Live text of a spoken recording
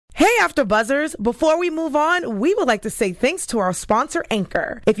After Buzzers, before we move on, we would like to say thanks to our sponsor,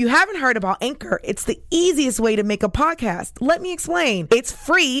 Anchor. If you haven't heard about Anchor, it's the easiest way to make a podcast. Let me explain. It's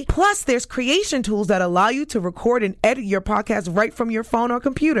free, plus there's creation tools that allow you to record and edit your podcast right from your phone or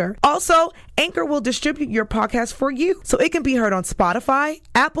computer. Also, Anchor will distribute your podcast for you, so it can be heard on Spotify,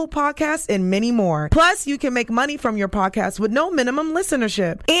 Apple Podcasts, and many more. Plus, you can make money from your podcast with no minimum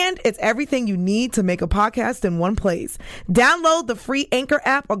listenership. And it's everything you need to make a podcast in one place. Download the free Anchor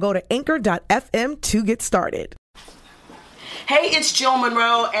app or go to anchor.fm to get started. Hey, it's Jill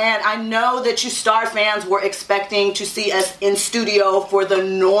Monroe, and I know that you Star fans were expecting to see us in studio for the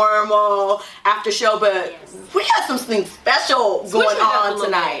normal after show, but we had something special going on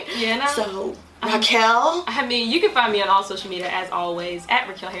tonight. So, Raquel? I mean, you can find me on all social media, as always, at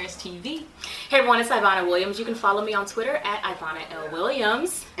Raquel Harris TV. Hey everyone, it's Ivana Williams. You can follow me on Twitter at Ivana L.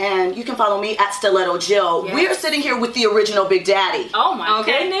 Williams. And you can follow me at Stiletto Jill. Yes. We are sitting here with the original Big Daddy. Oh my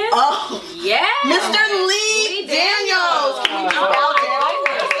goodness. Oh. Yeah. Mr. Lee Daniels. Can we jump out there?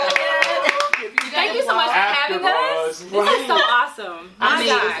 Thank you so much for having us. This is so awesome. I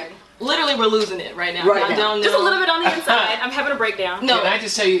mean, literally we're losing it right now. Just a little bit on the inside. I'm having a breakdown. No. Can I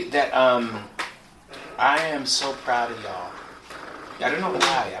just tell you that I am so proud of y'all. I don't know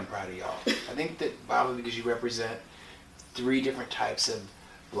why I'm proud of y'all. I think that probably because you represent 3 different types of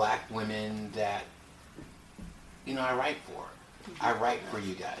black women that, you know, I write for. I write for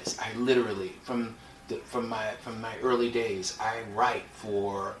you guys. I literally, from my early days, I write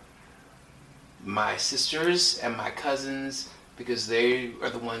for my sisters and my cousins because they are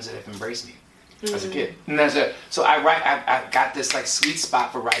the ones that have embraced me as a kid. And that's it. So I write. I got this like sweet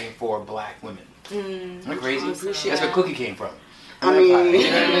spot for writing for black women. Isn't that crazy? That's where Cookie came from. I mean,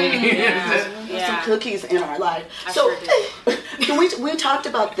 you know what I mean? some cookies in our life. So we talked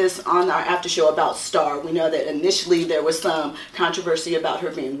about this on our after show about Star. We know that initially there was some controversy about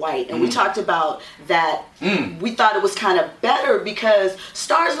her being white, and we talked about that. We thought it was kind of better because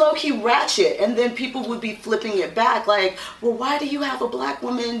Star's low-key ratchet, and then people would be flipping it back like, well, why do you have a black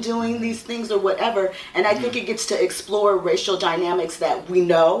woman doing these things or whatever? And I think it gets to explore racial dynamics that we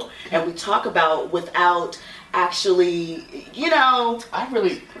know and we talk about without actually, you know. I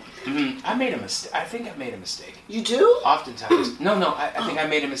made a mistake. I think I made a mistake. You do? Oftentimes. No, I think I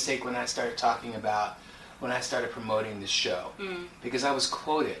made a mistake when I started promoting this show. Because I was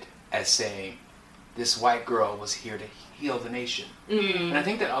quoted as saying, this white girl was here to heal the nation. And I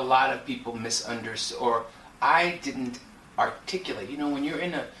think that a lot of people misunderstood, or I didn't articulate. You know, when you're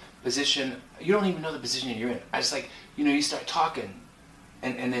in a position, you don't even know the position you're in. I just like, you know, you start talking,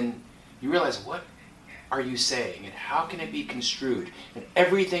 and then you realize, what are you saying and how can it be construed? And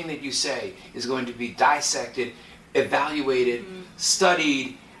everything that you say is going to be dissected, evaluated,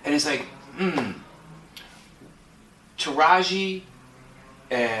 studied, and it's like, Taraji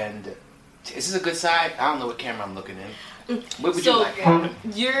and is this a good side? I don't know what camera I'm looking in. What would you like?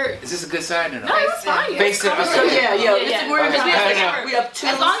 Is this a good side or no? No, it's fine. Face it. We have 2.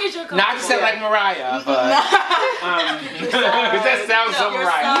 As long as you're comfortable. Not to say like Mariah, but because that sounds so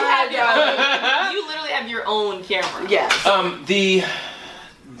Mariah. You literally have your own camera. Yes.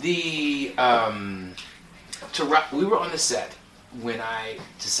 We were on the set when I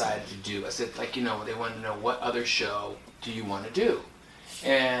decided to do. I said, like, you know, they wanted to know what other show do you want to do,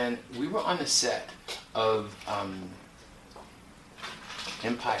 and we were on the set of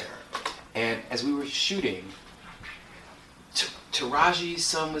Empire, and as we were shooting, Taraji's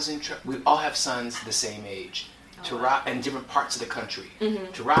son was in trouble. We all have sons the same age, in different parts of the country.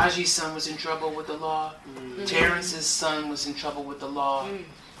 Taraji's son was in trouble with the law. Terrence's son was in trouble with the law.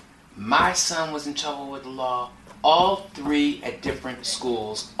 My son was in trouble with the law. All 3 at different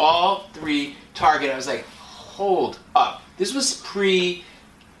schools. All 3 targeted. I was like, hold up. This was pre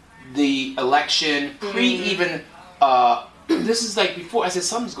the election, pre even. This is like before. I said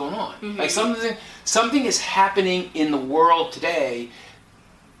something's going on. Like something is happening in the world today,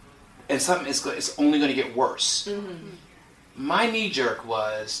 and something is it's only going to get worse. My knee jerk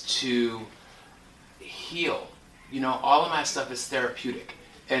was to heal. You know, all of my stuff is therapeutic,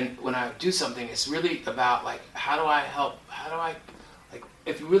 and when I do something, it's really about like, how do I help? How do I, like,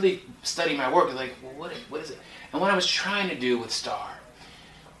 if you really study my work, it's like, well, what is it? And what I was trying to do with Star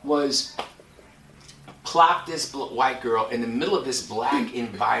was plop this white girl in the middle of this black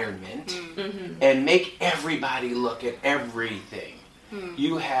environment and make everybody look at everything.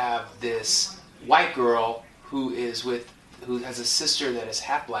 You have this white girl who has a sister that is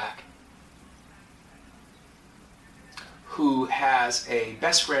half black, who has a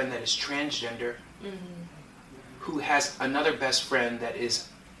best friend that is transgender, who has another best friend that is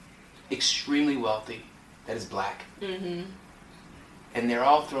extremely wealthy, that is black, and they're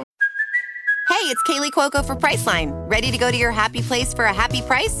all thrown it's Kaylee Cuoco for Priceline. Ready to go to your happy place for a happy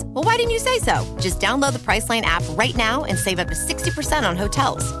price? Well, why didn't you say so? Just download the Priceline app right now and save up to 60% on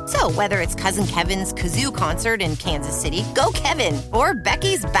hotels. So whether it's Cousin Kevin's Kazoo Concert in Kansas City, go Kevin, or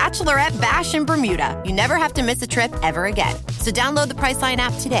Becky's Bachelorette Bash in Bermuda, you never have to miss a trip ever again. So download the Priceline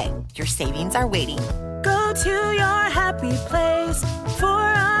app today. Your savings are waiting. Go to your happy place for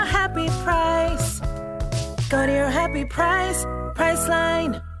a happy price. Go to your happy price,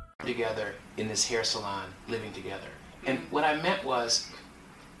 Priceline. Together in this hair salon, living together. And what I meant was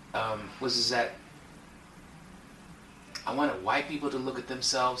that I wanted white people to look at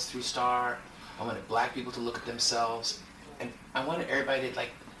themselves through Star. I wanted black people to look at themselves. And I wanted everybody to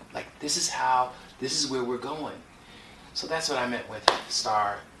like this is where we're going. So that's what I meant with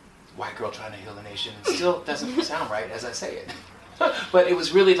Star, white girl trying to heal the nation. Still doesn't sound right as I say it. But it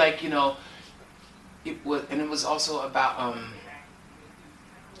was really like, it was also about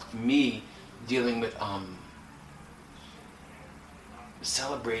me dealing with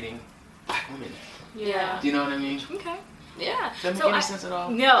celebrating black women. Yeah. Do you know what I mean? Okay. Yeah. Does that make any sense at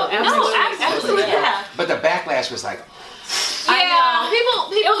all? No, absolutely. Yeah. But the backlash was like, I know.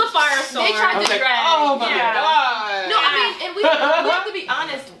 People. It was a firestorm. They tried to drag. oh my God. No, I mean, and we have to be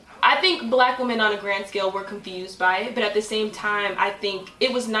honest. I think black women on a grand scale were confused by it, but at the same time, I think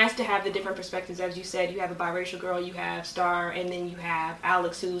it was nice to have the different perspectives. As you said, you have a biracial girl, you have Star, and then you have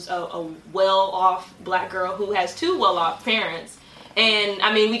Alex, who's a well-off black girl who has two well-off parents. And,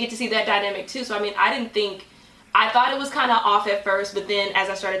 I mean, we get to see that dynamic, too. So, I mean, I thought it was kind of off at first, but then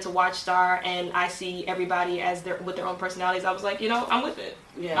as I started to watch Star and I see everybody with their own personalities, I was like, I'm with it.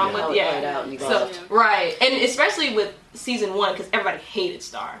 Yeah, I'm with it. Right, and especially with season 1, because everybody hated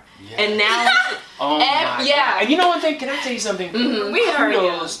Star, and now, God. And you know one thing? Can I tell you something? Mm-hmm.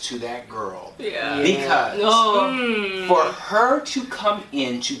 Kudos to that girl. Yeah. Because for her to come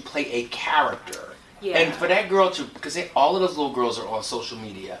in to play a character. Yeah. And for that girl to, because all of those little girls are on social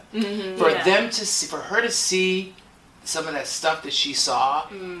media, for her to see some of that stuff that she saw,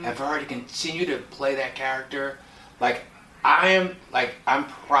 and for her to continue to play that character, I'm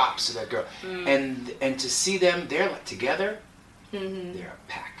props to that girl, and to see them, they're together, they're a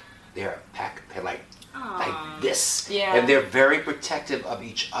pack, they're like this, and they're very protective of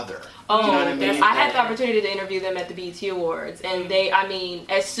each other. Oh, you know what I mean? I had the opportunity to interview them at the BET Awards, and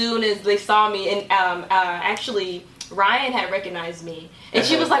as soon as they saw me, and actually Ryan had recognized me, and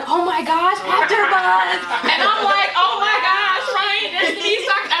she was like, "Oh my gosh, AfterBuzz!" And I'm like, "Oh my gosh, Ryan, that's me!"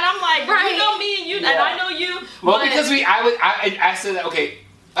 And I'm like, "You know me, and you, and I know you." Well, because I said that, okay,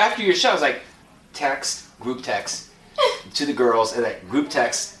 after your show, I was like, group text to the girls, and then group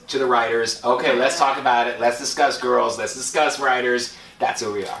text to the writers. Okay, let's talk about it. Let's discuss girls. Let's discuss writers. That's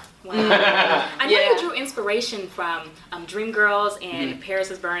who we are. Wow. I know you drew inspiration from Dreamgirls and Paris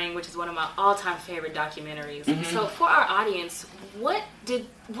is Burning, which is one of my all-time favorite documentaries. So for our audience, what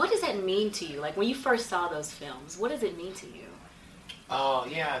does that mean to you? Like when you first saw those films, what does it mean to you? Oh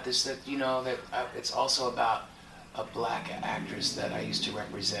yeah, it's also about a black actress that I used to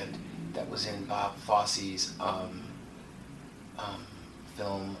represent that was in Bob Fosse's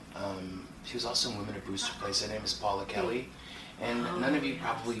film. She was also in Women of Brewster Place. Her name is Paula Kelly. And none of you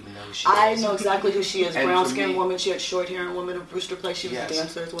probably even know who she is. I know exactly who she is. Brown-skinned woman. She had short hair in Women of Brewster Place. She was a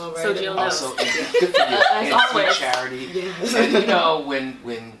dancer as well, right? So Jill knows. Also, good for you. And always. Charity. Yes. And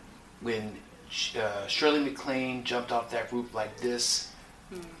when Shirley MacLaine jumped off that roof like this,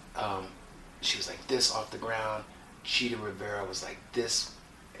 she was like this off the ground. Chita Rivera was like this,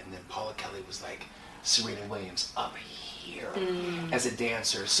 and then Paula Kelly was like Serena Williams up here as a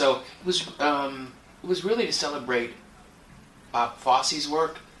dancer. So it was really to celebrate Bob Fosse's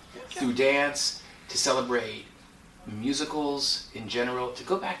work through dance, to celebrate musicals in general, to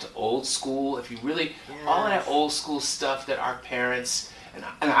go back to old school. If you really, all of that old school stuff that our parents and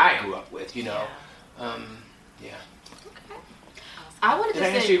I grew up with, I wanted Did I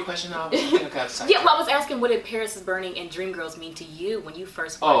answer your question now? Yeah, well, I was asking, what did Paris is Burning and Dreamgirls mean to you when you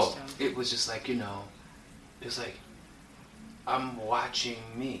first watched them? It was just like, it was like, I'm watching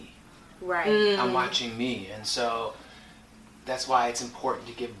me. Right. I'm watching me. And so that's why it's important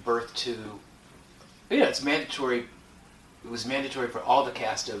to give birth to, it's mandatory. It was mandatory for all the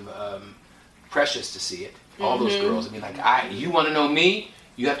cast of Precious to see it. All those girls. I mean, you want to know me?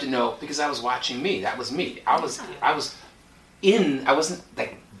 You have to know, because I was watching me. That was me. I wasn't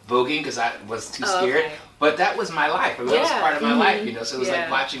like voguing because I was too scared, but that was my life. That was part of my life, so it was like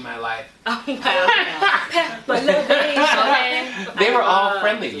watching my life. Oh, wow. They were all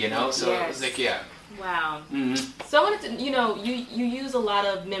friendly, so it was like, Wow. Mm-hmm. So I wanted to, you use a lot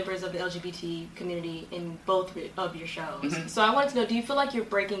of members of the LGBT community in both of your shows. Mm-hmm. So I wanted to know, do you feel like you're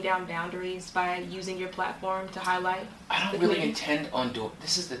breaking down boundaries by using your platform to highlight? I don't really intend on doing.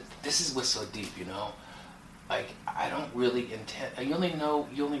 This is what's so deep, Like I don't really intend. You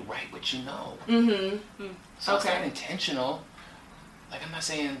only write what you know. Mm-hmm. So it's not intentional. Like I'm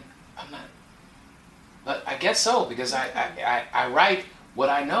not. But I guess so because I write what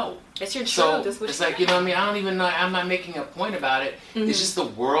I know. It's your truth. So That's what it's you like, I don't even know, I'm not making a point about it. Mm-hmm. It's just the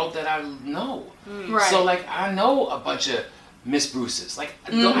world that I know. Right. So like, I know a bunch of Miss Bruces. Like,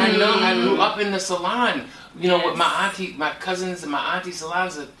 I grew up in the salon, with my cousins and my auntie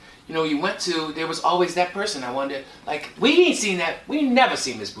salons that, you went to, there was always that person. I wanted to, like, we never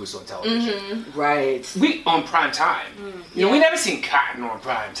seen Miss Bruce on television. Mm-hmm. Right. We, on prime time. We never seen Cotton on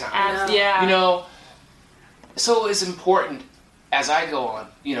prime time. Yeah. So it's important as I go on,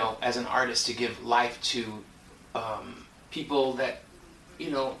 as an artist, to give life to people that,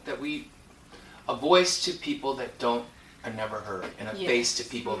 a voice to people that are never heard, and a face to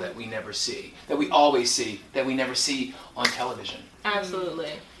people that we never see, that we always see, that we never see on television.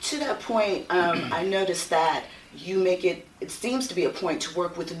 Absolutely. To that point, I noticed that you make it seems to be a point to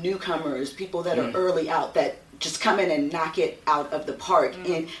work with newcomers, people that are early out, that just come in and knock it out of the park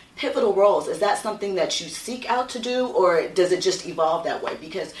in pivotal roles. Is that something that you seek out to do, or does it just evolve that way?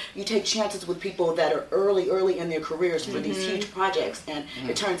 Because you take chances with people that are early in their careers for these huge projects, and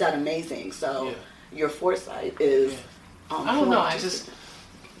it turns out amazing. So your foresight is on I don't know, point. I just,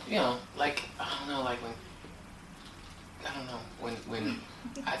 like, I don't know, like when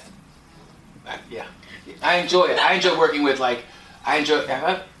I enjoy it. I enjoy working with, like, I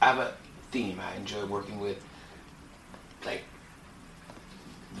have a theme. I enjoy working with, like,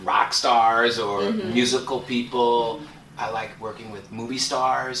 rock stars or musical people. I like working with movie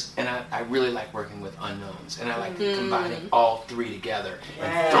stars, and I really like working with unknowns, and I like combining all three together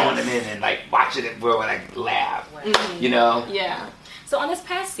and throwing them in and, like, watching it where I laugh, Yeah. So on this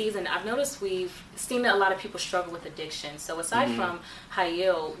past season, I've noticed we've seen that a lot of people struggle with addiction. So aside from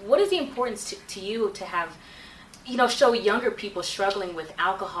Hayil, what is the importance to you to have, show younger people struggling with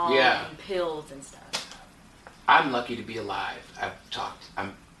alcohol and pills and stuff? I'm lucky to be alive. I've talked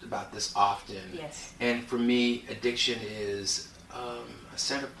about this often. Yes. And for me, addiction is a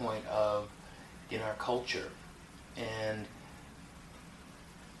center point in our culture. And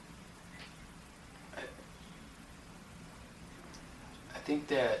I think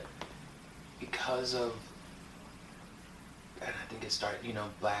that because of, and I think it started,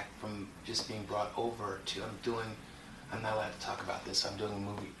 Black from just being brought over to, I'm not allowed to talk about this, I'm doing a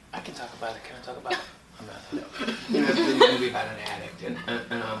movie. I can talk about it, can I talk about it? I'm not. I'm doing a movie about an addict, and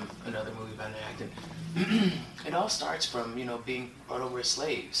another movie about an addict. And it all starts from, being brought over as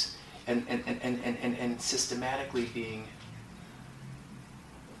slaves, and systematically being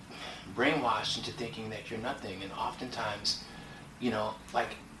brainwashed into thinking that you're nothing, and oftentimes,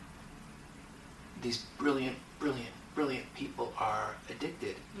 like, these brilliant people are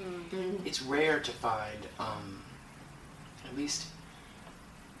addicted. It's rare to find, at least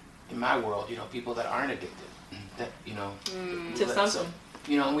in my world, people that aren't addicted. That, To something.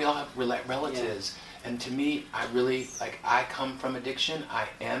 And we all have relatives. And to me, I come from addiction. I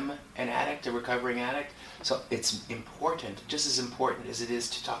am an addict, a recovering addict. So it's important, just as important as it is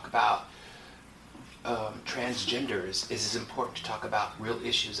to talk about transgenders, is as important to talk about real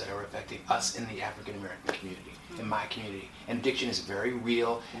issues that are affecting us in the African American community, in my community. And addiction is very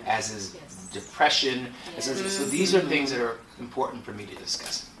real, as is depression. So these are things that are important for me to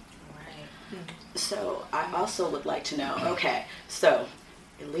discuss. So I also would like to know, okay, so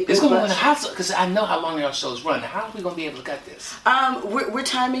illegal It's going to butt run because I know how long our shows run. How are we going to be able to cut this? We're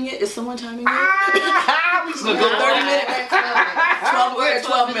timing it. Is someone timing it? We just gonna go 30 minutes.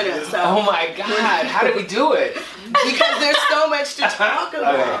 12 minutes. So. Oh my God! How did we do it? Because there's so much to talk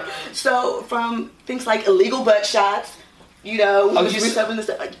about. Okay. So from things like illegal butt shots,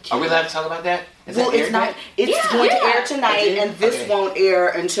 Are we allowed to talk about that? It's not. It's going to air tonight, and this won't air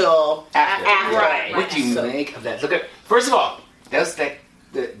until after. Right. What do you make of that? Look at, first of all, that's the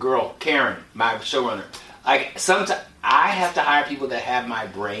girl Karen, my showrunner. Like, sometimes I have to hire people that have my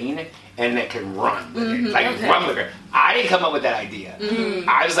brain and that can run with it, run with her. I didn't come up with that idea.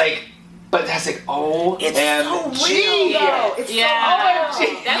 I was like, but that's like, it's so real, though. It's so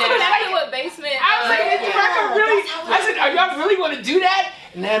OMG. That's exactly what Basement. I was like, I said, are y'all really want to do that?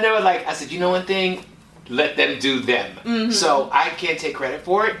 And then they were like, I said, you know one thing? Let them do them. So I can't take credit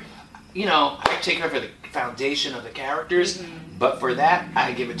for it. I take credit for the foundation of the characters, but for that,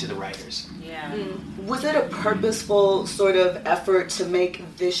 I give it to the writers. Yeah. Was it a purposeful sort of effort to make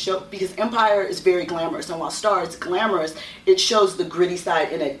this show? Because Empire is very glamorous, and while Star is glamorous, it shows the gritty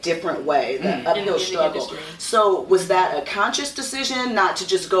side in a different way, the uphill struggle. So was that a conscious decision not to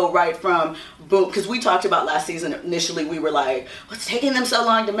just go right from boom? Because we talked about last season, initially we were like, what's taking them so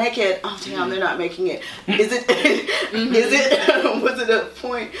long to make it? Oh damn, they're not making it. Is it, was it a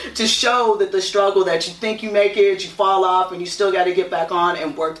point to show that the struggle that you think you make it, you fall off, and you still got to get back on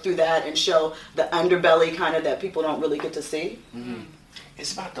and work through that and show the underbelly kind of that people don't really get to see?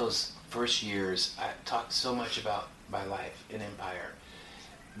 It's about those first years. I talked so much about my life in Empire,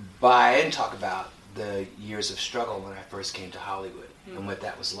 but I didn't talk about the years of struggle when I first came to Hollywood and what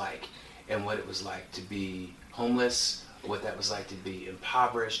that was like, and what it was like to be homeless, what that was like to be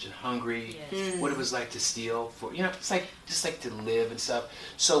impoverished and hungry, what it was like to steal for, it's like just like to live and stuff.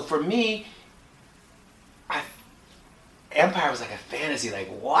 So for me, Empire was like a fantasy, like,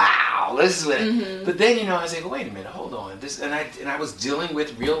 wow, this is what it, but then, I was like, wait a minute, hold on. And I was dealing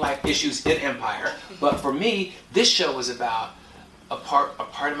with real life issues in Empire, but for me, this show was about a part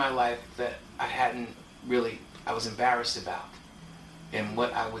of my life that I was embarrassed about, and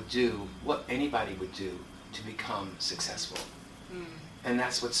what I would do, what anybody would do to become successful. And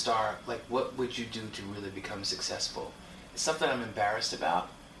that's what Star, like, what would you do to really become successful? It's stuff that I'm embarrassed about,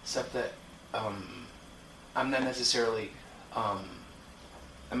 stuff that I'm not necessarily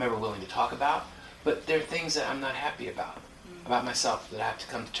I'm ever willing to talk about, but there are things that I'm not happy about myself, that I have to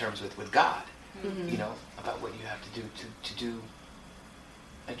come to terms with God, about what you have to do to do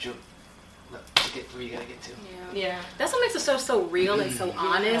a job. To get where you gotta get to. Yeah. That's what makes the show so real and so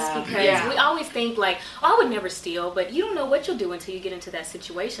honest, because we always think like, I would never steal, but you don't know what you'll do until you get into that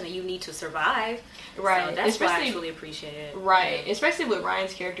situation and you need to survive. Right. So that's why I truly appreciate it. Right. Especially with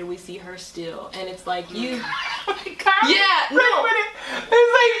Ryan's character, we see her steal, and it's like you. Oh my God. Yeah. No.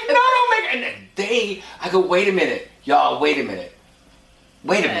 It's like, no, don't make it. And I go, wait a minute, y'all. Wait a minute.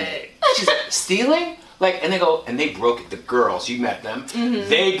 She's like, stealing. Like, and they go, and they broke it. The girls, you met them.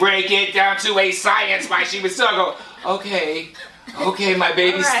 They break it down to a science. Why she was still go, okay, my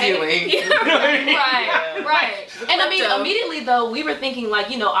baby's stealing. Yeah. Right. And I mean, immediately though, we were thinking like,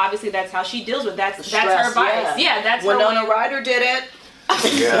 obviously that's how she deals with that's her bias. Yeah, that's Winona Ryder did it.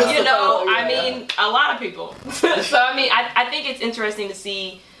 I mean, a lot of people. So I mean, I think it's interesting to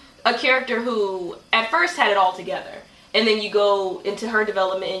see a character who at first had it all together. And then you go into her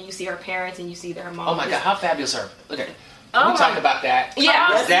development and you see her parents and you see her mom. Oh my God, how fabulous are we talk about that?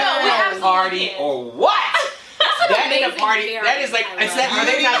 Yeah. Is that a party or what? That ain't a party. That is like, are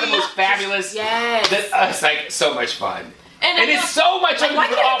they not the most fabulous? Yes. It's like so much fun. And it's so much fun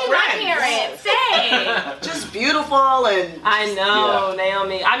with all friends. Just beautiful and... I know,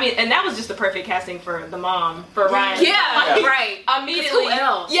 Naomi. I mean, and that was just the perfect casting for the mom, for Ryan. Yeah. Right. Immediately. Who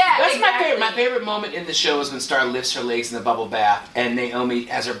else? Yeah, that's exactly. My favorite moment in the show is when Star lifts her legs in the bubble bath and Naomi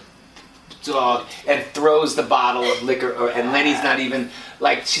has her dog and throws the bottle of liquor, and Lenny's not even,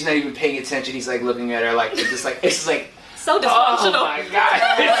 like, she's not even paying attention. He's like looking at her like, it's just like so dysfunctional. Oh my God,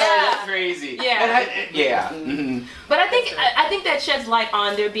 it's crazy. Yeah. But I think that sheds light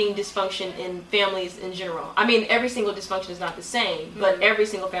on there being dysfunction in families in general. I mean, every single dysfunction is not the same, but every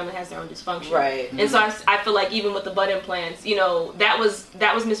single family has their own dysfunction. Right. And so I feel like even with the butt implants, that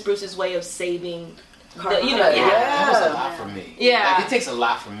was Miss Bruce's way of saving. That was a lot for me. Yeah. Like, it takes a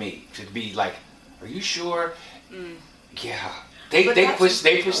lot for me to be like, are you sure? Yeah. They push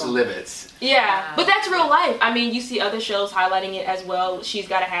the limits. Yeah, but that's real life. I mean, you see other shows highlighting it as well. She's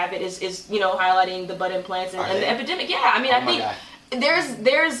Gotta Have It is highlighting the butt implants and the epidemic. Yeah, I mean, I think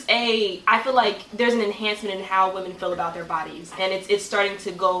I feel like there's an enhancement in how women feel about their bodies, and it's starting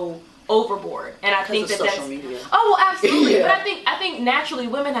to go overboard. And I think that's media. Oh, well, absolutely. But I think naturally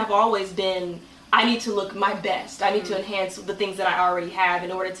women have always been, I need to look my best. I need to enhance the things that I already have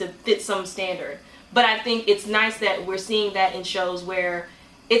in order to fit some standard. But I think it's nice that we're seeing that in shows where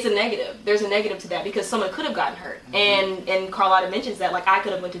it's a negative. There's a negative to that because someone could have gotten hurt. And Carlotta mentions that, like, I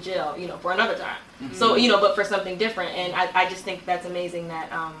could have went to jail, for another time. So, but for something different. And I just think that's amazing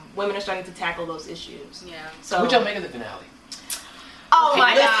that women are starting to tackle those issues. Yeah. So what'd y'all make of the finale? Oh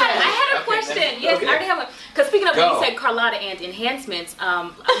my God! I had a question. Yes, I already have one. Because speaking of, when you said Carlotta and enhancements,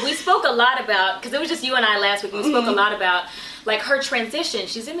 we spoke a lot about, because it was just you and I last week. We spoke a lot about like her transition.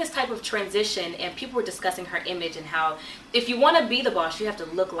 She's in this type of transition, and people were discussing her image and how if you want to be the boss, you have to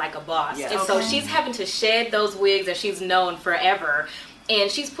look like a boss. Yes. And so she's having to shed those wigs that she's known forever. And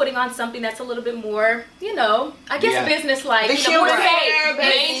she's putting on something that's a little bit more, I guess business-like. More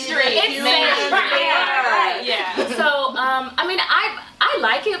mainstream. It's mainstream. Right. Yeah. So, I mean, I I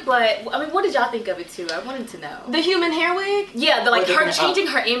like it, but I mean, what did y'all think of it too? I wanted to know. The human hair wig? Yeah, like her changing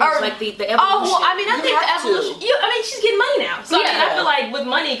her image, like the evolution. Oh, well, I mean, I think the evolution. I mean, she's getting money now, so I mean, I feel like with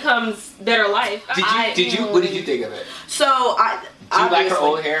money comes better life. What did you think of it? So do you like her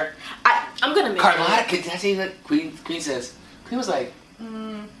old hair? I'm gonna miss Carlotta, can I tell you what Queen says? Queen was like,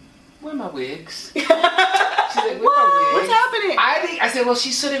 where are my wigs? She's like, where are my wigs? What's happening? I said, well,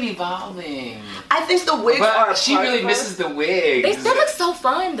 she's sort of evolving. I think the wigs are. She really misses the wigs. They look so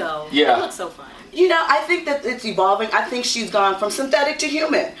fun, though. Yeah. They look so fun. You know, I think that it's evolving. I think she's gone from synthetic to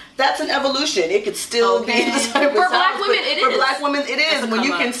human. That's an evolution. It could still be the type of For black women, it is. For black women, it is. When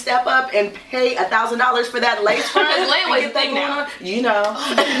you can step up and pay $1,000 for that lace front, layaway thing now. You know,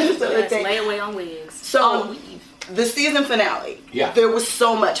 layaway on wigs. So. The season finale, there was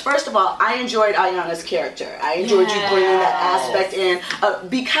so much. First of all, I enjoyed Ayanna's character. I enjoyed you bringing that aspect in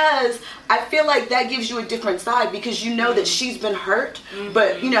because I feel like that gives you a different side because you know that she's been hurt,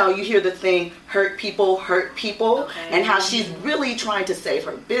 but you know, you hear the thing, hurt people, and how she's really trying to save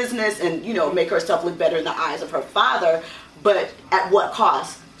her business and, you know, make herself look better in the eyes of her father, but at what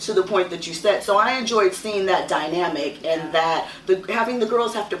cost? To the point that you said. So I enjoyed seeing that dynamic and that having the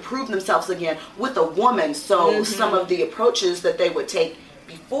girls have to prove themselves again with a woman. So some of the approaches that they would take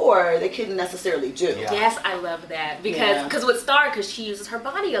before they couldn't necessarily do. Yeah. Yes, I love that because with Star, because she uses her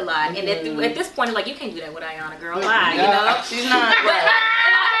body a lot, and at this point, like you can't do that with Ayanna, girl. Why? You know, she's not.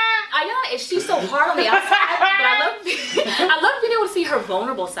 Ayanna, she's so hard on the outside, but I love being able to see her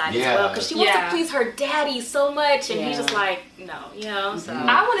vulnerable side as well because she wants to please her daddy so much, and he's just like, no, you know. So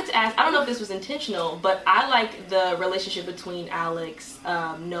I wanted to ask. I don't know if this was intentional, but I like the relationship between Alex,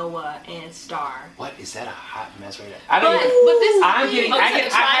 Noah, and Star. What is that a hot mess right now? I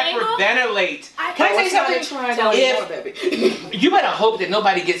hyperventilate. Can I tell you something? You better hope that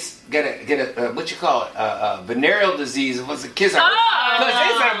nobody get a what you call it, venereal disease. What's a kiss? Because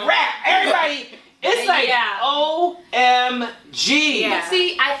it's a wrap. Everybody, it's like OMG. But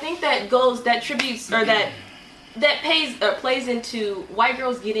see, I think that tributes or that plays into white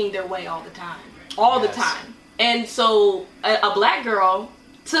girls getting their way all the time, and so a black girl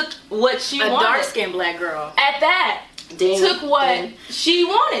took what she wanted. A dark-skinned black girl at that. Took what she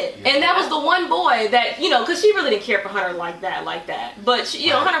wanted, and that was the one boy that, you know, because she really didn't care for Hunter like that. But she,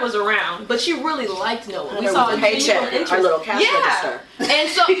 you know, Hunter was around, but she really liked Noah. We saw a paycheck, our little cash register. And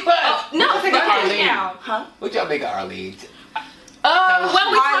so What y'all make of Arlene?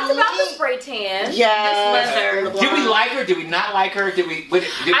 Well, we talked about the spray tan. Yeah. Did we like her? Did we not like her? I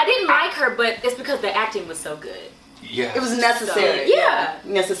didn't like her, but it's because the acting was so good. Yeah. It was necessary.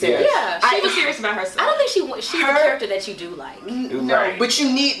 Necessary. Yeah. She was serious about herself. I don't think she's the character that you do like. No, but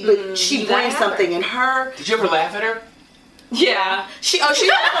she brings something in her. Did you ever laugh at her? Yeah. She would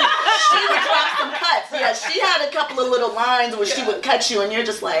drop some cuts. Yeah, she had a couple of little lines where she would cut you and you're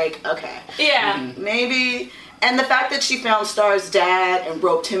just like, okay. Yeah. Maybe. And the fact that she found Star's dad and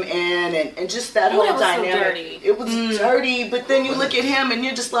roped him in and just that whole dynamic. So dirty. It was dirty, but then you look at him and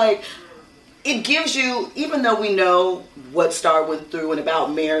you're just like, it gives you, even though we know what Star went through and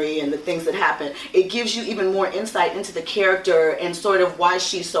about Mary and the things that happened, it gives you even more insight into the character and sort of why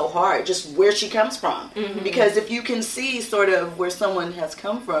she's so hard, just where she comes from. Because if you can see sort of where someone has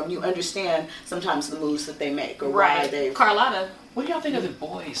come from, you understand sometimes the moves that they make or why they... Carlotta. What do y'all think of the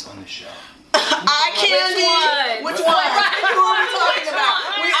boys on the show? Eye candy. Which one? Who are we talking about?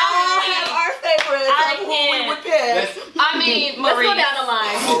 We all have our favorites of who we would pick. I mean, Maurice. Let's go down the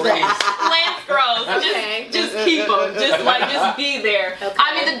line. Maurice. Lance Gross. Just keep them. Just be there. Okay.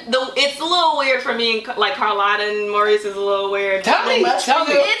 I mean, it's a little weird for me. Like Carlotta and Maurice is a little weird. Tell me. It's a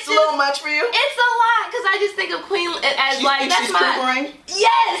little much for you. It's a lot because I just think of Queen as like that's she's my. cougering?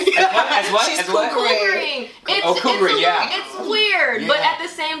 Yes. As what? She's cougering. It's weird, but at the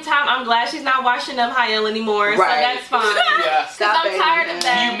same time, I'm glad she's not watching them Highell anymore, so that's fine. Yeah. Because I'm tired of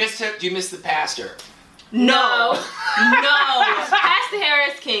that. Do you miss him? Do you miss the pastor? No. Pastor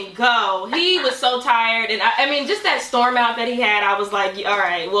Harris can go. He was so tired, and I mean, just that storm out that he had, I was like, all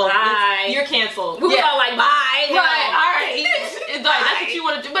right, well, you're canceled. We were all like, bye. Right, all right. That's what you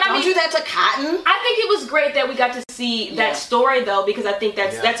want to do. But I mean, do that to Cotton. I think it was great that we got to see that story, though, because I think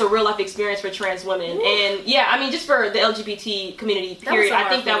that's a real life experience for trans women. Ooh. And I mean, just for the LGBT community, period. I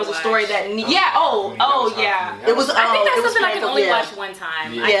think that was a story that It was. I think that's something I can only watch one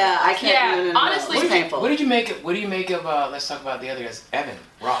time. I can't. Yeah, honestly, it's painful. What did you make of? Let's talk about the other guys. Evan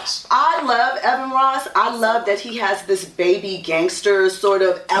Ross. I love Evan Ross. I love that he has this baby gangster sort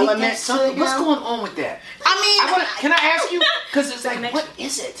of element to him. What's going on with that? I mean, can I ask you? Because it's like, what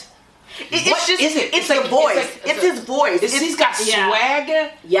is it? It's just, it's the voice. It's his voice. He's got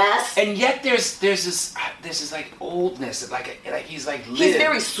swag. Yes. And yet there's this like oldness, like he's like lived. He's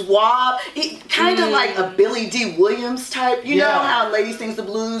very suave. He kind of like a Billy D. Williams type. You know how Lady Sings the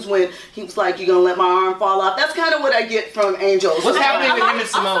Blues when he was like, "You're gonna let my arm fall off." That's kind of what I get from Angel. What's happening with him and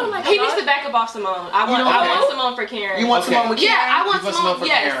Simone? He needs to back up off Simone. I want Simone for Karen. You want Simone with Karen? Yeah, I want Simone for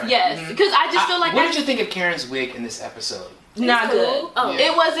Karen. Yes, because I just feel like. What did you think of Karen's wig in this episode? Not good. Oh.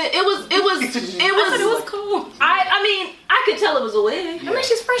 It wasn't. It was cool. I mean, I could tell it was a wig. I mean,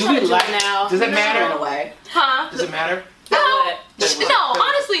 she's fresh out of jail now. Does it matter? In a way. Huh? Does it matter? No,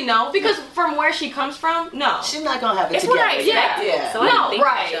 honestly, no. Because from where she comes from, no. She's not gonna have it It's together. what I expected. Yeah. So I didn't think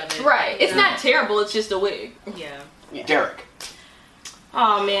much of it. Right. It's not terrible. It's just a wig. Yeah. Derek.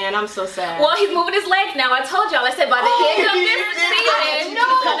 Oh man, I'm so sad. Well, he's moving his legs now. I told y'all. I said by the end of this season, he's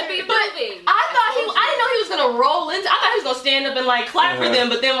gonna be moving. I didn't know he was gonna roll into. I thought he was gonna stand up and like clap for them.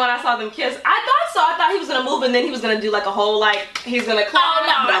 But then when I saw them kiss, I thought he was gonna move and then he was gonna do like a whole like he's gonna clap. Oh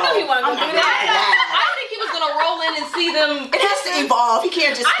no, I knew he wasn't gonna do that. I think he was gonna roll in and see them. It has to evolve. He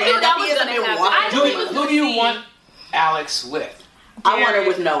can't just stand up. He hasn't been walking. Who do you want Alex with? I want her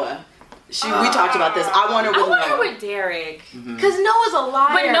with Noah. We talked about this. I want her with Noah. I want her with Derek. Because Noah's a liar.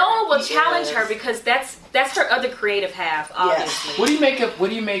 But Noah will challenge her because that's her other creative half, obviously. Yes. What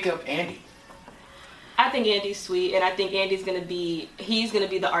do you make of Andy? I think Andy's sweet, and I think Andy's gonna be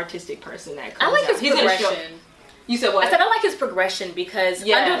the artistic person that comes I like out. his progression. You said what? I said I like his progression because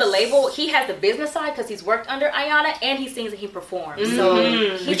under the label, he has the business side because he's worked under Ayanna and he sings and he performs. So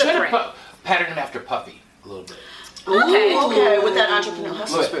We try to pattern him after Puffy a little bit. Okay, with that entrepreneurial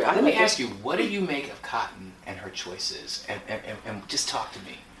hustle spirit. Let me ask you, what do you make of Cotton and her choices? And just talk to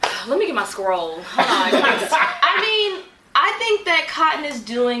me. Let me get my scroll. Hold on. I mean, I think that Cotton is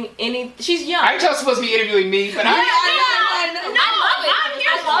doing she's young. I'm just supposed to be interviewing me, but I'm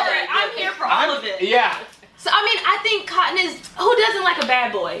here for all of it. Yeah. So, I mean, I think Cotton who doesn't like a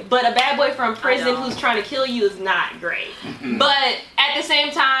bad boy? But a bad boy from prison who's trying to kill you is not great. Mm-hmm. But at the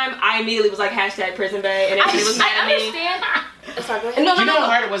same time, I immediately was like, #prison bae, and everybody was mad at me. I understand. Sorry, go ahead. Do you know how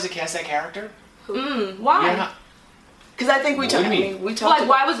hard it was to cast that character? Why? Because I think we talked. Like,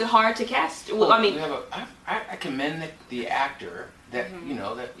 why was it hard to cast? Well, I mean, I commend the actor that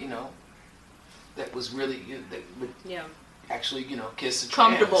that was really actually kiss a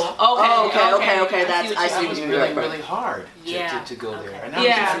comfortable. Trans. Okay. That was really hard to go there. And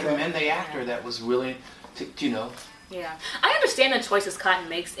I commend the actor that was willing to Yeah, I understand the choices Cotton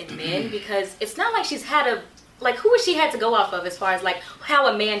makes in men because it's not like she's had who has she had to go off of as far as like how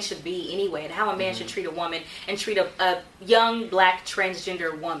a man should be anyway and how a man should treat a woman and treat a young black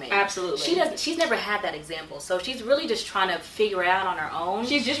transgender woman. Absolutely. She's never had that example, so she's really just trying to figure it out on her own.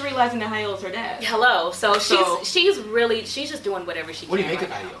 She's just realizing that Hayo's her dad. Hello, so she's just doing whatever she can. What do you make of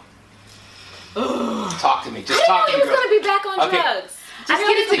Hayo? Talk to me. Just talk to me. I didn't know he was going to be back on drugs. Just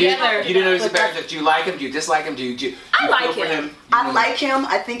get it together. You didn't know he was a bad. Do you like him? Do you dislike him? I like him. I like him.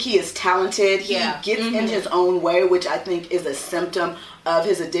 I think he is talented. He gets in his own way, which I think is a symptom of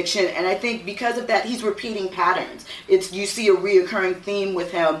his addiction. And I think because of that, he's repeating patterns. You see a reoccurring theme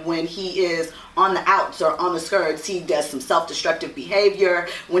with him when he is on the outs or on the skirts. He does some self-destructive behavior.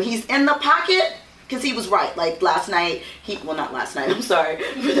 When he's in the pocket, because he was right. Like last night, not last night, I'm sorry,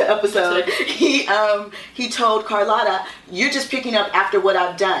 for the episode, he told Carlotta, "You're just picking up after what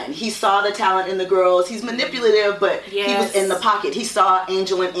I've done." He saw the talent in the girls. He's manipulative, but he was in the pocket. He saw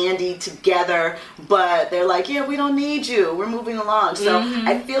Angel and Andy together, but they're like, "Yeah, we don't need you. We're moving along." So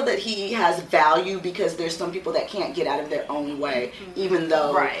I feel that he has value because there's some people that can't get out of their own way, even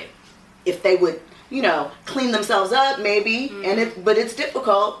though if they would, clean themselves up, maybe, but it's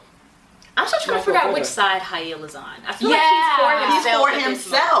difficult. I'm still trying to figure out which side Hail is on. I feel like he's for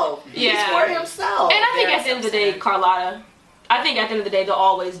himself. He's for himself. And I think at the end of the day, Carlotta, they'll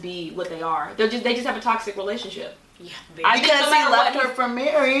always be what they are. They just have a toxic relationship. Yeah, because he left her for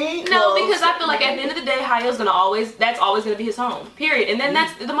Mary. No, because I feel like at the end of the day, Hayo's that's always gonna be his home. Period. And then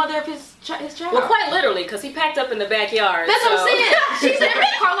that's the mother of his child. Well, quite literally, because he packed up in the backyard. That's what I'm saying. She's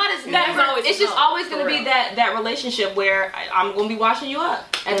Carlotta's never. It's just always gonna be that relationship where I'm gonna be washing you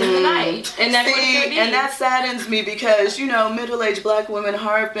up at the end of the night, and that's what it's gonna be. And that saddens me because middle-aged black women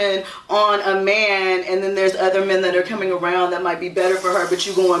harping on a man, and then there's other men that are coming around that might be better for her, but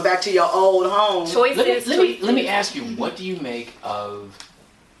you going back to your old home. Let me ask you, what do you make of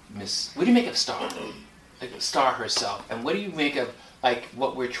Star? Like Star herself, and what do you make of like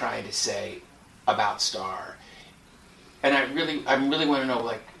what we're trying to say about Star? And I really want to know,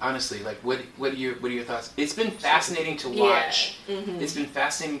 like, honestly, like, what are your thoughts? It's been fascinating to watch. It's been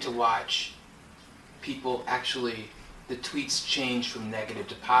fascinating to watch people actually the tweets changed from negative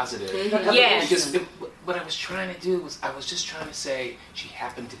to positive. Yes. Because what I was trying to do was, I was just trying to say she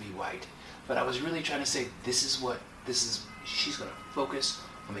happened to be white, but I was really trying to say she's going to focus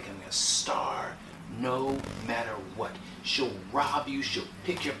on becoming a star no matter what. She'll rob you, she'll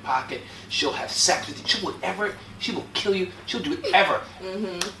pick your pocket, she'll have sex with you, she will kill you, she'll do whatever,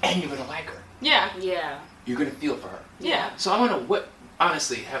 and you're going to like her. Yeah. You're going to feel for her. Yeah. So I want to,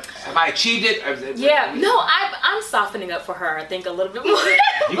 honestly, have I achieved it? Yeah, no, I'm softening up for her, I think, a little bit more.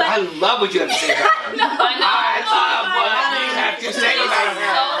 I love what you have to say about her. I love what you have to say about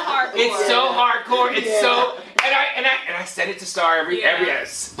her. It's so hardcore. It's so, and I said it to Star every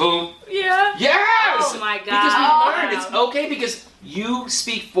yes, boom. Yeah. Yes. Oh my God. Because we learned it's okay because you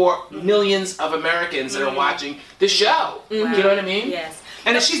speak for millions of Americans that are watching the show. Do you know what I mean? Yes.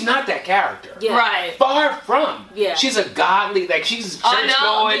 And she's not that character. Yeah. Right. Far from. Yeah. She's a godly, she's church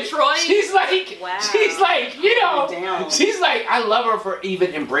going. Detroit. She's like, Damn. she's like, I love her for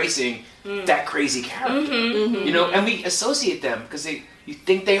even embracing that crazy character. You know, and we associate them because you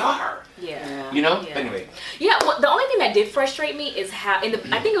think they are. Yeah. You know? Yeah. Anyway. Yeah, well, the only thing that did frustrate me is how, I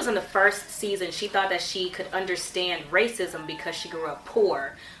think it was in the first season, she thought that she could understand racism because she grew up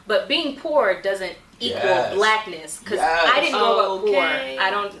poor. But being poor doesn't equal blackness. Because I didn't grow up poor. I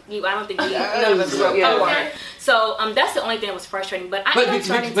don't think none of us grew up poor. So that's the only thing that was frustrating. But I am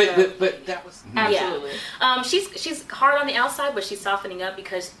starting to... But that was... Absolutely. Yeah. She's hard on the outside, but she's softening up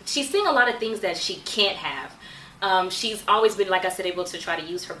because she's seeing a lot of things that she can't have. She's always been, like I said, able to try to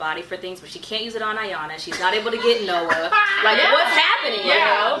use her body for things, but she can't use it on Ayanna. She's not able to get Noah. What's happening, you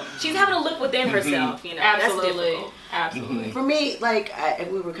know? She's having to look within herself, you know? Absolutely. That's difficult. Absolutely. For me,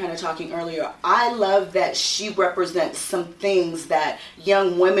 we were kind of talking earlier, I love that she represents some things that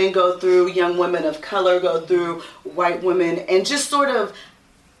young women go through, young women of color go through, white women, and just sort of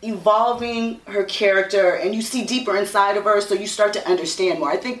evolving her character, and you see deeper inside of her, so you start to understand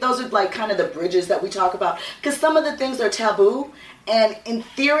more. I think those are kind of the bridges that we talk about, because some of the things are taboo and in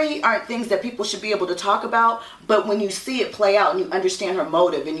theory aren't things that people should be able to talk about, but when you see it play out and you understand her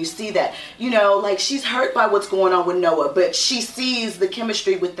motive and you see that, she's hurt by what's going on with Noah, but she sees the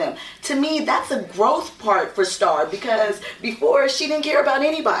chemistry with them. To me, that's a growth part for Star, because before she didn't care about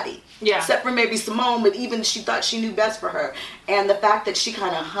anybody. Yeah. Except for maybe Simone, but even she thought she knew best for her. And the fact that she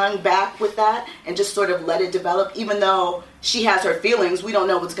kind of hung back with that and just sort of let it develop, even though she has her feelings, we don't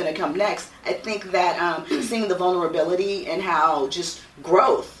know what's going to come next. I think that seeing the vulnerability and how just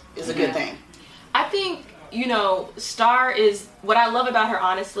growth is a good thing. I think, Star is, what I love about her,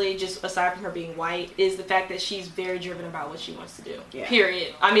 honestly, just aside from her being white, is the fact that she's very driven about what she wants to do. Yeah.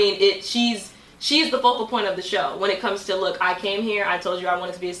 Period. I mean, she's the focal point of the show when it comes to, look, I came here, I told you I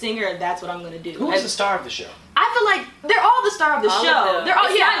wanted to be a singer, and that's what I'm going to do. Who is the star of the show? I feel like they're all the star of the show. They're all,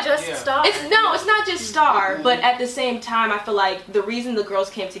 it's not just Star. It's not just Star, but at the same time, I feel like the reason the girls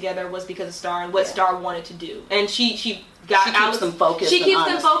came together was because of Star and what Star wanted to do. And she got Alex. Keeps them focused. She keeps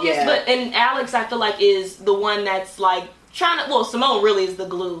them focused, and Alex, I feel like, is the one that's Simone really is the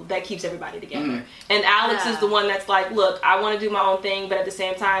glue that keeps everybody together. And Alex is the one that's like, look, I want to do my own thing, but at the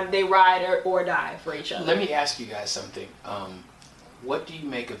same time, they ride or die for each other. Let me ask you guys something. What do you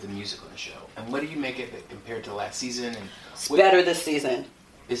make of the music on the show? And what do you make of it compared to last season? And it's better this season.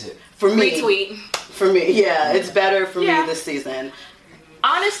 Is it? For me. Retweet. For me, yeah. It's better for me this season.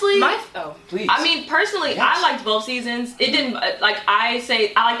 Honestly, please. I mean, personally, I liked both seasons. It didn't, I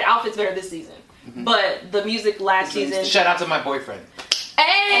like the outfits better this season. But the music last season... Shout out to my boyfriend.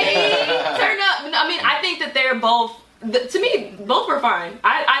 Hey! Turn up! I mean, I think that they're both... to me, both were fine.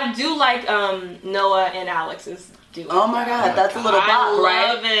 I do like Noah and Alex's duo. Oh my God, that's a little bop, right?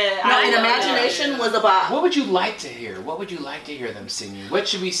 I love it. No, in Imagination was a bop. What would you like to hear? What would you like to hear them singing? What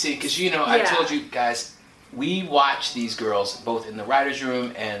should we sing? Because, I told you guys... We watch these girls both in the writer's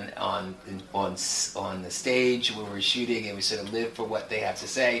room and on the stage when we're shooting, and we sort of live for what they have to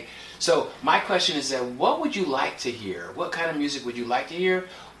say. So my question is that what would you like to hear? What kind of music would you like to hear?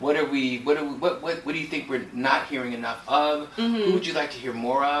 What do you think we're not hearing enough of? Who would you like to hear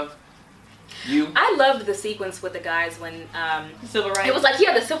more of? You? I loved the sequence with the guys when civil rights. It was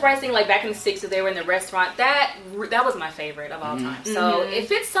the civil rights thing, back in the 60s, they were in the restaurant. That was my favorite of all time. So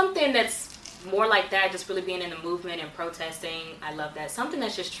if it's something that's more like that, just really being in the movement and protesting, I love that. Something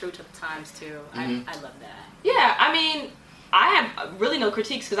that's just true to the times too. I love that. Yeah, I mean, I have really no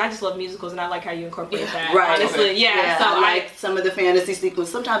critiques because I just love musicals and I like how you incorporate that. Right. Honestly, so I like some of the fantasy sequence.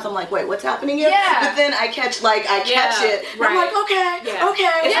 Sometimes I'm like, wait, what's happening here? Yeah. But then I catch it. And I'm like, okay. Yeah.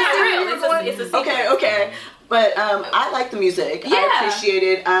 Okay. It's real. It's a okay. But I like the music. Yeah. I appreciate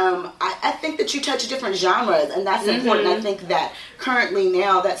it. I think that you touch different genres, and that's important. I think that currently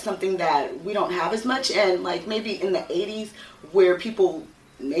now that's something that we don't have as much. And like maybe in the 80s where people,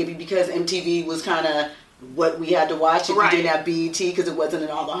 maybe because MTV was kind of what we had to watch if you didn't have BET because it wasn't in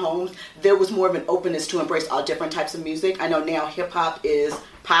all the homes, there was more of an openness to embrace all different types of music. I know now hip-hop is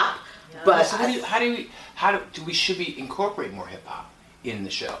pop, but So should we incorporate more hip hop in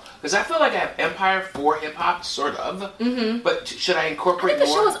the show? Because I feel like I have Empire for hip hop, sort of. But should I I incorporate think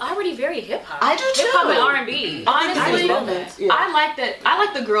the more? show is already very hip hop. I do too. Hip hop and R&B. Honestly, Yeah. I like that. I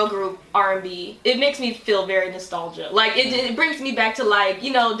like the girl group R&B. It makes me feel very nostalgic. Like it brings me back to like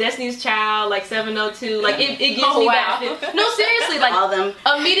Destiny's Child, like 702. Like it gives me that. No, seriously, like All them.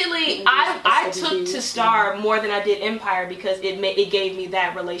 immediately, I took 70s. to Star more than I did Empire because it gave me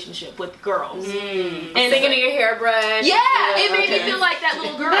that relationship with girls. And Singing in your hairbrush. yeah, it made me feel like that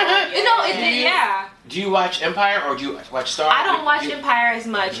little girl. Yeah. Do you watch Empire or do you watch Star? I don't watch Empire as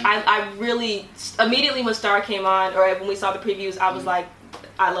much. I really immediately when Star came on or when we saw the previews, I was like,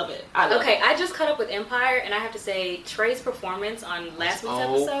 I love it. I love it. I just caught up with Empire, and I have to say Trey's performance on last week's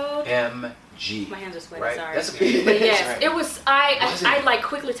episode. OMG. My hands are sweating. Right? Sorry. That's okay. But yes, Right. it was. I like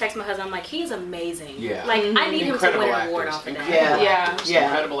quickly text my husband. I'm like, he's amazing. Yeah. Like I need him to Incredible win an award actors. off of that. Incredible Yeah. actors. Yeah.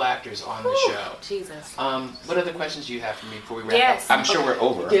 Incredible actors on the show. Jesus. What other questions do you have for me before we wrap Yes. up? I'm sure we're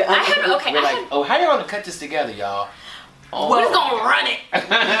over. Yeah, I have okay. We're I like, have, oh, how are you going to cut this together, y'all? Oh. we're gonna run it. I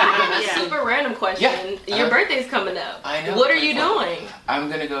have a super random question. Yeah. Your birthday's coming up. I know. What are you doing? I'm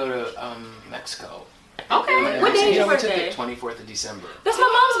going to go to Mexico. Okay. What day is your We took birthday? it 24th of December. That's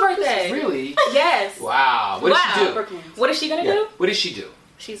my mom's birthday. Really? Yes. Wow. What does she do? What is she gonna Yeah. do? What does she do?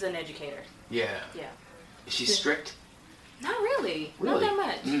 She's an educator. Yeah. Yeah. Is she strict? Not really. Really? Not that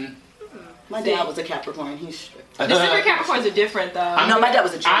much. Mm. My dad was a Capricorn. He's strict. December Capricorns are different though. No, my dad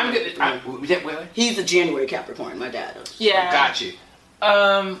was a I'm January. gonna. He's a January Capricorn. My dad. Yeah. Got you.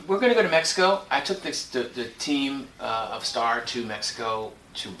 We're gonna go to Mexico. I took the team of Star to Mexico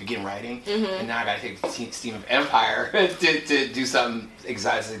to begin writing, and now I gotta take the team of Empire to do something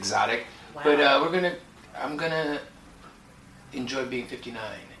exotic. Wow. But I'm gonna enjoy being 59.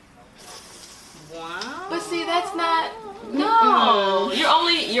 Wow. But see, that's not. No, you're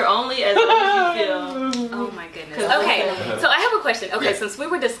only as old as you feel. Oh my goodness. Okay, so I have a question. Okay, Yeah. since we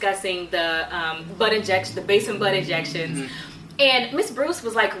were discussing the butt injection, the base and butt injections, and Miss Bruce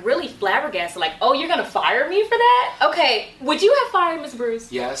was like really flabbergasted, like, "Oh, you're gonna fire me for that?" Okay, would you have fired Miss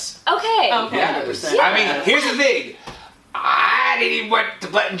Bruce? Yes. Okay. Yeah. 100%. I mean, here's the thing. I didn't even want the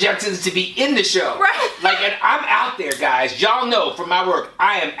butt injections to be in the show. Right. Like, and I'm out there, guys. Y'all know from my work,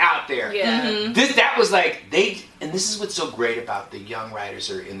 I am out there. Yeah. That was like, and this is what's so great about the young writers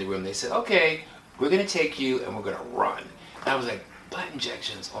who are in the room. They said, okay, we're going to take you and we're going to run. And I was like, butt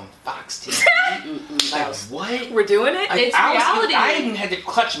injections on Fox TV? Like, what? We're doing it. Like, It's reality. I even had to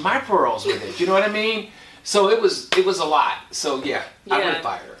clutch my pearls with it. You know what I mean? So it was a lot. So yeah, I would have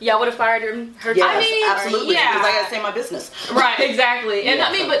fired her. Y'all would have fired her. Yes, I mean, absolutely. yeah. Because I gotta say my business. Right, exactly. And Yeah.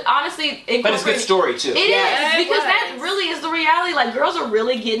 I mean, but honestly, But it's a good story too. It is Yes, it because was. that really is the reality. Like girls are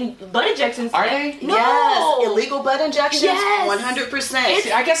really getting butt injections. Are they? No. Yes, illegal butt injections. Yes. 100%.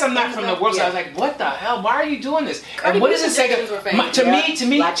 See, I guess I'm not from the world, so I was like, "What the hell? Why are you doing this?" Cardi And what B's does it say? injections were fake. To Yeah.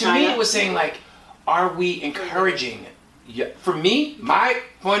 me, Black to China. me, it was saying like, "Are we encouraging?" Yeah, for me, my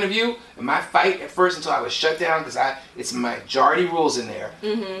point of view, and my fight at first until I was shut down because it's majority rules in there.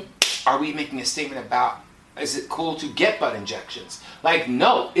 Are we making a statement about? Is it cool to get butt injections? Like,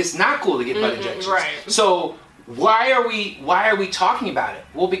 no, it's not cool to get butt injections. right. So why are we talking about it?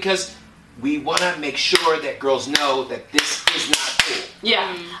 Well, because we want to make sure that girls know that this is not cool.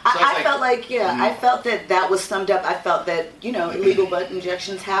 Yeah. So I was I like, felt like, I felt that was summed up. I felt that, illegal butt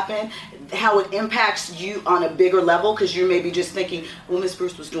injections happen, how it impacts you on a bigger level, because you're maybe just thinking, well, Miss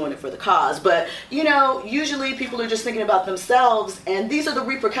Bruce was doing it for the cause. But, usually people are just thinking about themselves, and these are the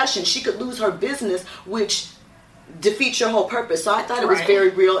repercussions. She could lose her business, which defeats your whole purpose. So I thought it was Right. very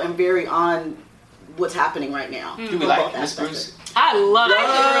real and very on what's happening right now. Do we on like both Miss aspects. Bruce? I love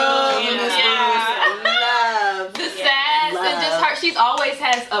Love it. Miss Yeah. Bruce. Love. The sass and just her. She's always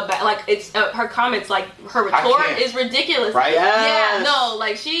has it's her comments, like her I retort can't. is ridiculous. Right? Yeah. No,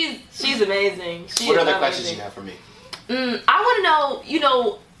 like she's amazing. She What is other amazing. questions you have for me? I want to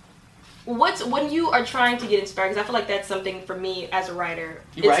know, when you are trying to get inspired, because I feel like that's something for me as a writer.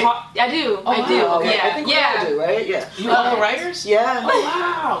 You write? I do. I do. Wow, okay. Yeah. I think we all do, right? Yeah. You all writers? Yeah. Oh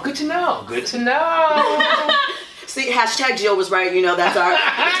wow, good to know. Good to know. See, hashtag Jill was right. That's our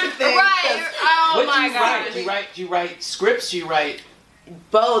thing. Right. Oh What my do you write? god. Do you write scripts? Do you write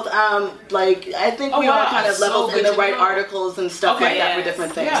Both. Like, I think we all kind of levels in the right articles and stuff like that for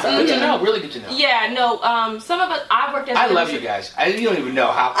different things. Yeah, so, good to know. Really good to know. Yeah, no. Some of us, I've worked as. I love you guys. You don't even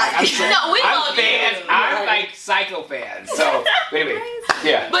know how. I'm love fans. you. I'm like psycho fans. So anyway,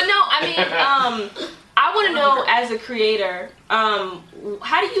 yeah. But no, I mean, I want to know as a creator,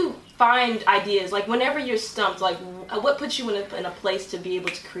 how do you find ideas? Like, whenever you're stumped, like, what puts you in a place to be able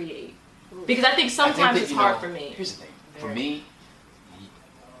to create? Because I think sometimes it's hard for me. Here's the thing. For me,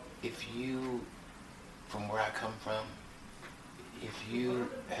 if you, from where I come from, if you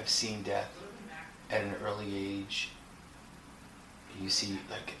have seen death at an early age, you see,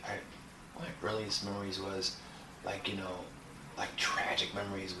 like, my earliest memories was, like, like tragic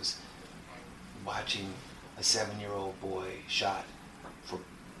memories was watching a 7-year-old boy shot for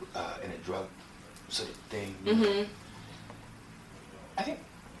in a drug sort of thing. Mm-hmm. I think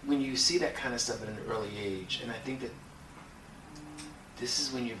when you see that kind of stuff at an early age, and I think that this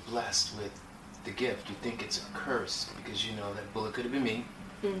is when you're blessed with the gift. You think it's a curse because you know that bullet could have been me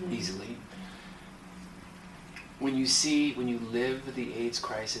easily. When you live the AIDS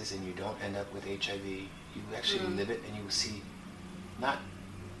crisis and you don't end up with HIV, you actually live it, and you will see not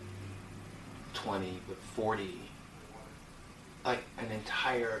 20 but 40, like an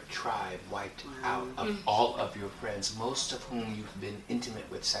entire tribe wiped out of all of your friends, most of whom you've been intimate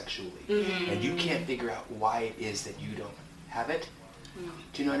with sexually, and you can't figure out why it is that you don't have it.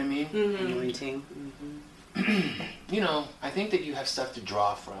 Do you know what I mean? I think that you have stuff to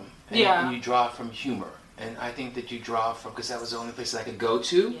draw from, and you draw from humor, and I think that you draw from, because that was the only place that I could go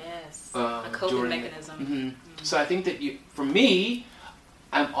to. Yes, a coping mechanism. So I think that for me,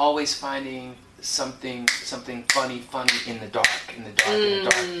 I'm always finding something funny in the dark,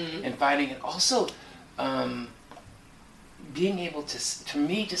 and finding it also being able to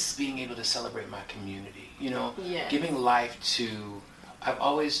me, just being able to celebrate my community, giving life to. I've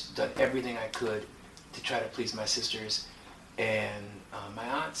always done everything I could to try to please my sisters and my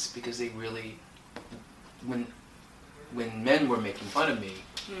aunts, because they really, when men were making fun of me,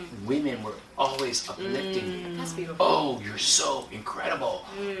 women were always uplifting me. That's beautiful. Oh, you're so incredible.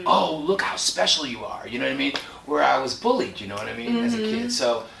 Oh, look how special you are. You know what I mean? Where I was bullied, you know what I mean, as a kid.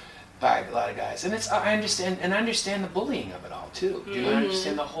 So by a lot of guys, and I understand the bullying of it all too. You know, I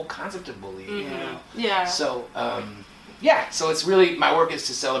understand the whole concept of bullying. Yeah. So so it's really, my work is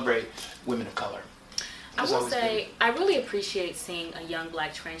to celebrate women of color. I will say, I really appreciate seeing a young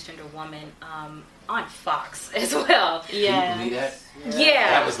black transgender woman on Fox as well. Yeah. Can you believe that? Yeah.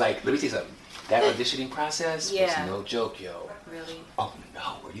 That was like, let me tell you something. That auditioning process was no joke, yo. Really? Oh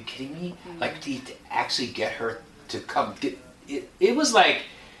no, are you kidding me? Like, to actually get her to come get it. It was like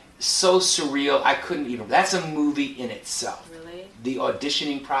so surreal. I couldn't even. That's a movie in itself. Really? The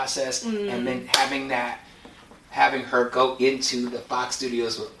auditioning process, and then having her go into the Fox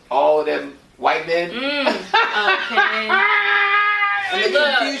studios with all of them white men. Okay. And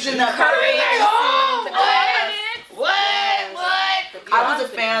the confusion that I was a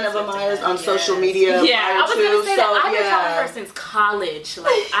fan of Amaya's on social media. Yeah, I was going to say that. I've been yeah. following her since college.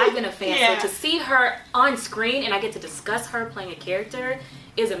 Like, I've been a fan. So to see her on screen and I get to discuss her playing a character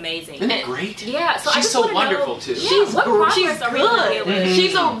is amazing. Isn't it great? Yeah, so I she's just so wanna wonderful know, too. She's progress are we gonna be able to-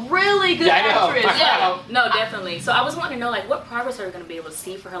 She's a really good actress. Yeah, no, definitely. So I was wanting to know, like, what progress are we going to be able to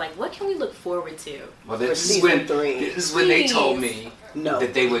see for her? Like, what can we look forward to? Well, this is season 3. This is when they told me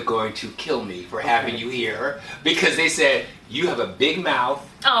that they were going to kill me for having you here, because they said you have a big mouth.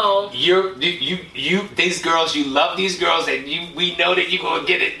 Oh, You these girls, you love these girls, and we know that you will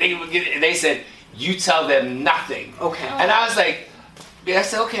get it. They will get it. And they said you tell them nothing. Okay. And I was like, I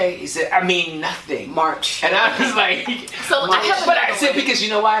said, okay. He said, I mean nothing. March. And I was like, so I said, because you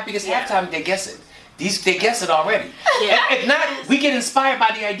know why? Because half the time they guess it. They guess it already. Yeah. If not, we get inspired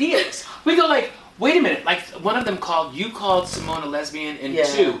by the ideas. We go like, wait a minute. Like, one of them called Simone a lesbian, and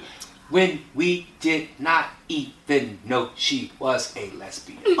 2, when we did not even know she was a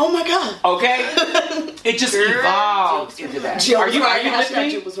lesbian. Oh my God. Okay? It just evolved into that. Jill Are you right. with me?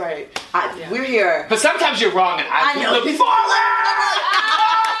 Jill was right. We're here. But sometimes you're wrong, and I know. look forward.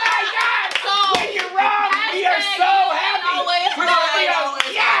 Oh my God! When you're wrong, we are so happy. We're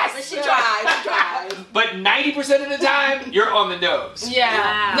like, yes! She tried. But 90% of the time, you're on the nose. Yeah.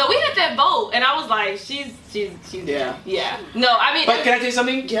 Wow. No, we had that vote, and I was like, she's yeah. No, I mean. But can I tell you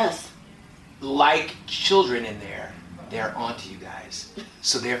something? Yes. Like children in there, they're onto you guys.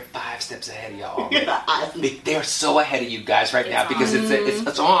 So they're 5 steps ahead of y'all. They're so ahead of you guys right now, because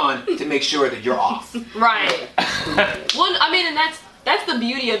it's on to make sure that you're off. Right. Well, I mean, and that's the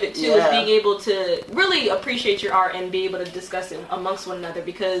beauty of it too, is being able to really appreciate your art and be able to discuss it amongst one another,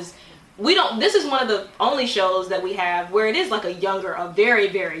 because this is one of the only shows that we have where it is like a very,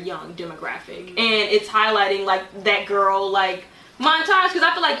 very young demographic. And it's highlighting like that girl, like, montage, because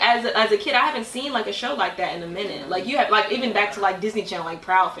I feel like as a kid I haven't seen like a show like that in a minute. Like you have like even back to like Disney Channel, like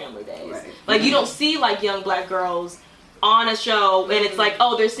Proud Family days. Right. Like you don't see like young black girls on a show and it's like,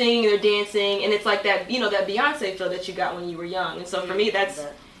 oh, they're singing, they're dancing, and it's like that, that Beyonce feel that you got when you were young. And so for me that's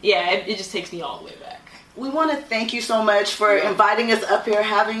it just takes me all the way back. We want to thank you so much for inviting us up here,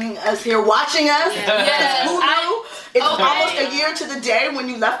 having us here, watching us. Yes. Who knew? It's almost a year to the day when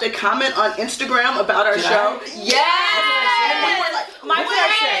you left a comment on Instagram about our show. Yes. And we were like, my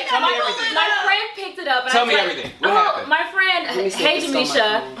friend picked it up. And Tell I was me like, everything. What happened? My friend, hey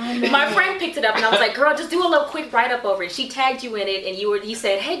Jamisha, my friend picked it up and I was like, girl, just do a little quick write up over it. She tagged you in it and you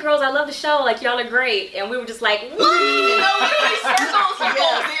said, hey girls, I love the show. Like y'all are great. And we were just like, what? Literally circles,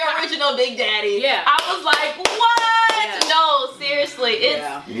 the original Big Daddy. Yeah. I was like, what? Yeah. No, seriously,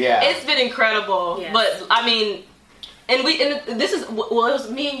 it's been incredible. Yes. But I mean. And this is, well, it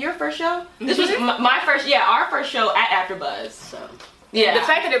was me and your first show. This was my first, our first show at AfterBuzz. So, yeah. The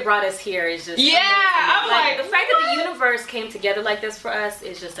fact that it brought us here is just amazing. I'm like, the fact that the universe came together like this for us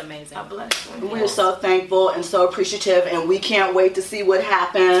is just amazing. God bless you. we're so thankful and so appreciative, and we can't wait to see what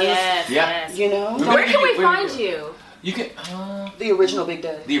happens. Yes. You know? Where can we find you? You can The original Big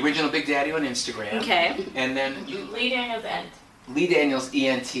Daddy. the original Big Daddy on Instagram. Okay. And then Lee Daniels and Lee Daniels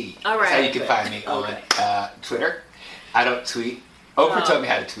ENT. All That's how right. you can find me on Twitter. I don't tweet. Oprah taught me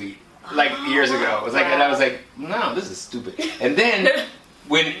how to tweet like years ago. It was like, and I was like, no, this is stupid. And then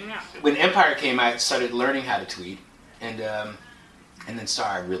when Empire came, I started learning how to tweet, and then Star,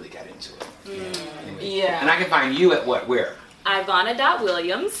 I really got into it. Anyway. Yeah. And I can find you at what? Where?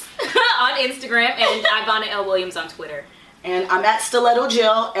 Ivana.Williams on Instagram and Ivana L. Williams on Twitter. And I'm at Stiletto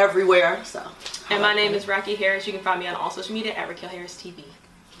Jill everywhere. So. And my name is Raquel Harris. You can find me on all social media at Raquel Harris TV.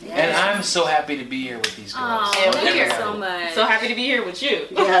 Yes. And I'm so happy to be here with these girls. Oh, And thank we're you so much. So happy to be here with you.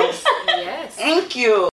 Yes. Yes. Thank you.